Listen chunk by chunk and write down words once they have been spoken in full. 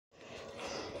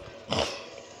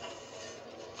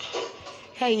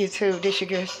Hey YouTube, this your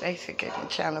girl Stacey Cooking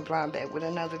Channel, brought back with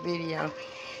another video.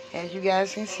 As you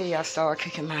guys can see, I started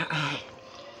cooking my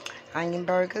onion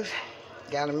burgers.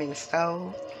 Got them in the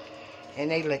stove, and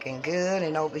they looking good.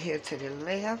 And over here to the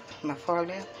left, my far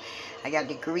left, I got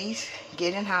the grease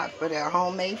getting hot for the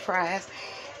homemade fries.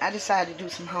 I decided to do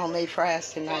some homemade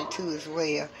fries tonight too as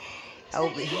well.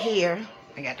 Over here,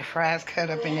 I got the fries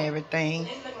cut up and everything.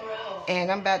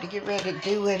 And I'm about to get ready to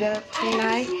do it up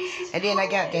tonight. And then I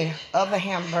got the other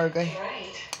hamburger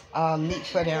meat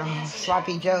for the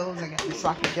Sloppy Joes. I got the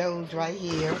Sloppy Joes right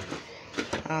here.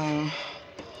 I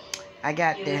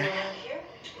got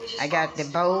the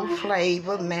bold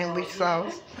flavor manwich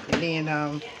sauce. And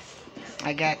then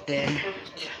I got the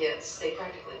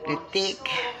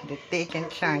thick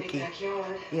and chunky.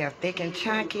 Yeah, thick and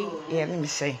chunky. Yeah, let me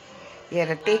see. Yeah,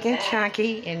 the thick and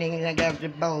chunky, and then I got the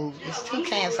bowl. It's 2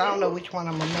 cans, so I don't know which one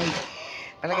I'm going to make.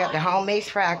 But I got the homemade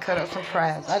fry. I cut up some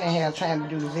fries. I didn't have time to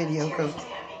do the video because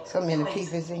so many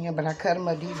people's in here, but I cut them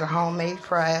up. These are homemade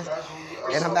fries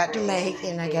that I'm about to make,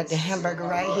 and I got the hamburger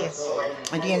right here.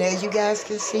 And then as you guys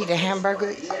can see, the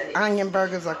onion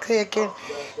burgers are cooking.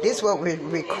 This is what was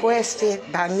requested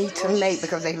by me to make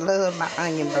because they love my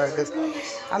onion burgers.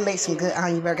 I make some good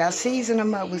onion burgers. I season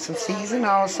them up with some seasoned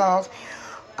all sauce.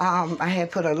 I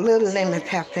had put a little lemon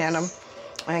pepper in them.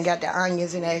 And I got the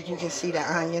onions, and as you can see, the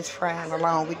onions frying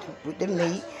along with the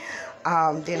meat.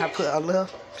 Then I put a little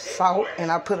salt,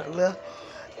 and I put a little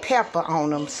pepper on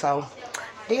them. So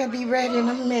they'll be ready in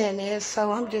a minute.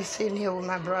 So I'm just sitting here with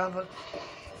my brother,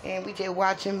 and we just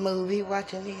watching movie,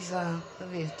 watching these,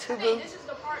 Tubu.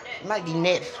 It might be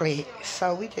Netflix.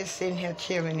 So we just sitting here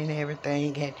chilling and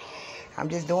everything. And I'm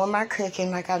just doing my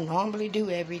cooking like I normally do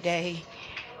every day.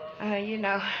 You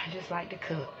know, I just like to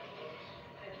cook.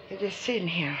 I'm just sitting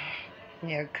here,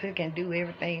 cook and do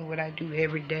everything what I do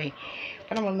every day.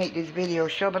 But I'm gonna make this video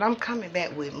short. But I'm coming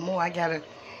back with more. I gotta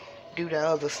do the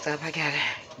other stuff. I gotta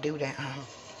do that.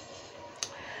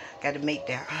 Gotta make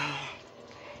the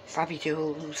sloppy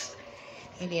joes,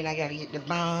 and then I gotta get the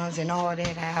buns and all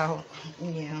that out.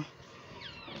 Buns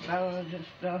and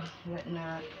stuff,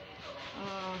 whatnot.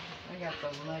 I got the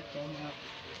lunch in there.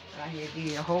 I had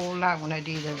did a whole lot when I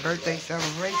did the birthday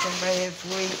celebration last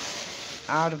week.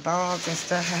 All the bombs and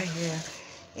stuff right here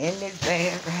in this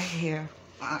bag right here.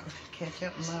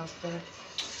 Ketchup, mustard.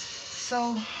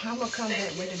 So I'm gonna come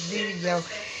back with a video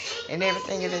and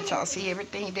everything that y'all see,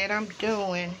 everything that I'm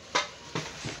doing.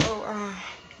 So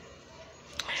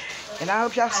and I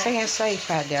hope y'all staying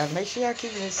safe out there. Make sure y'all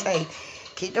keeping it safe.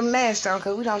 Keep the mask on,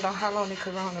 because we don't know how long the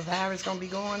coronavirus gonna be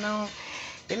going on.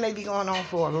 It may be going on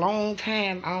for a long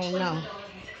time. I don't know.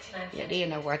 Yeah, they're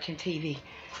not watching TV.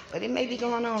 But it may be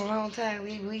going on a long time.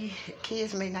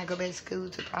 Kids may not go back to school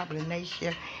till probably next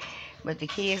year. But the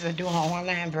kids are doing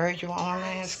virtual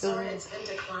online school.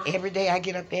 Every day I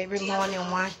get up every morning and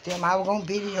watch them. I was going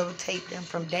to videotape them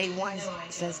from day one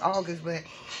since August. But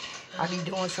I'll be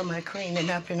doing some of the cleaning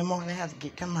up in the morning. I have to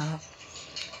get them up.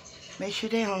 Make sure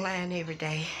they're online every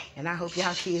day. And I hope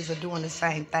y'all kids are doing the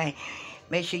same thing.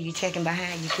 Make sure you're checking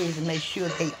behind your kids and make sure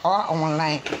they are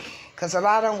online. Because a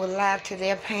lot of them will lie to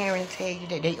their parents, tell you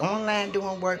that they online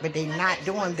doing work, but they not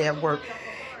doing their work.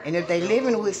 And if they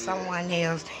living with someone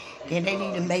else, then they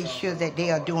need to make sure that they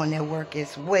are doing their work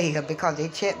as well, because they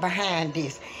check behind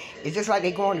this. It's just like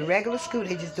they going to regular school.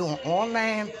 They just doing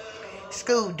online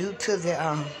school due to the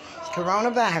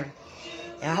coronavirus.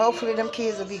 And hopefully them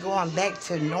kids will be going back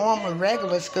to normal,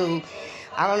 regular school.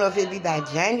 I don't know if it'll be by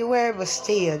January, but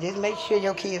still, just make sure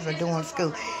your kids are doing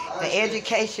school. The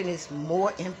education is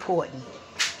more important.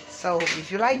 So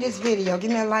if you like this video, give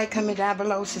me a like, comment down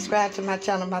below, subscribe to my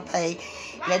channel, my page.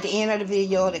 And at the end of the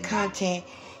video, the content,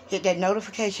 hit that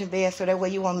notification bell so that way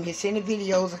you won't miss any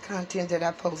videos or content that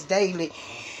I post daily.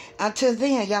 Until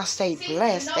then, y'all stay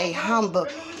blessed, stay humble.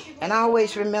 And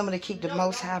always remember to keep the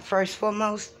Most High first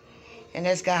foremost. And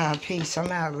that's God. Peace. I'm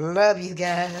out. Love you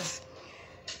guys.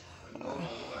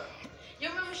 You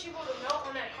remember she wrote a note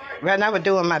on that card? Right now we're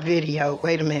doing my video.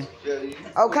 Wait a minute.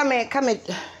 Oh, come in.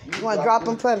 You want to drop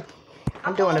them for me?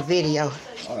 I'm doing a video.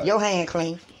 Your hand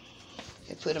clean.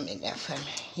 And put them in there for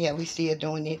me. Yeah, we still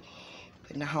doing it.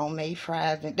 Putting the homemade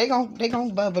fries in. They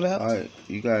gonna bubble up. All right,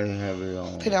 you gotta have it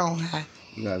on. Put it on high.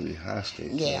 You gotta be high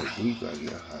state. Yeah. We gotta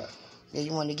get high. Yeah,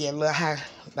 you want to get a little high,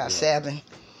 about 7.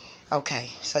 Okay,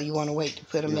 so you want to wait to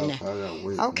put them in there.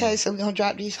 Okay, so we're going to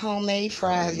drop these homemade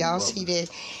fries. Y'all see this.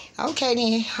 Okay,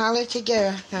 then. Holler at your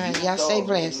girl. All right, y'all stay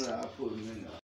blessed.